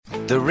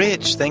The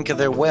rich think of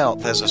their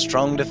wealth as a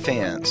strong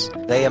defense.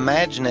 They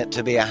imagine it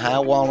to be a high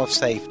wall of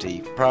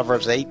safety.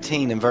 Proverbs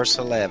 18 and verse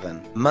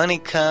 11. Money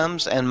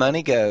comes and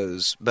money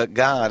goes, but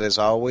God is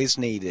always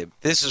needed.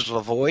 This is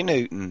LaVoy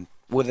Newton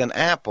with an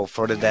apple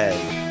for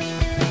today.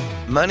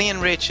 Money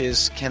and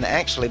riches can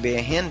actually be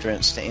a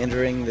hindrance to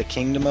entering the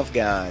kingdom of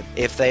God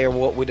if they are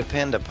what we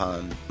depend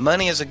upon.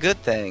 Money is a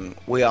good thing.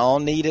 We all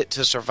need it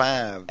to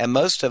survive, and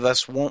most of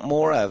us want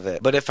more of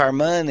it. But if our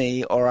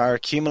money or our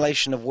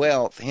accumulation of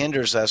wealth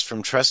hinders us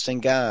from trusting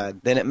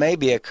God, then it may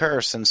be a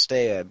curse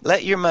instead.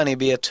 Let your money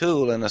be a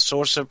tool and a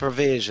source of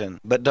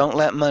provision, but don't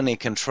let money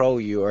control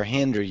you or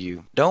hinder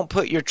you. Don't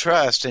put your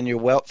trust in your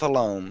wealth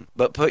alone,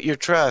 but put your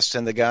trust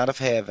in the God of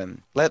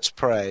heaven. Let's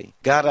pray.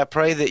 God, I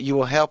pray that you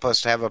will help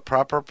us to have a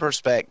proper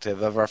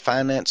perspective of our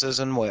finances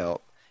and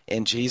wealth.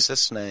 In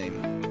Jesus' name,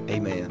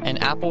 amen. An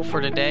Apple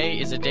for Today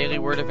is a daily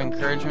word of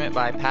encouragement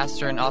by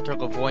pastor and author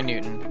LaVoy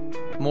Newton.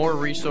 More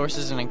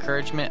resources and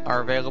encouragement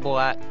are available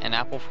at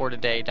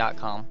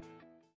anapplefortoday.com.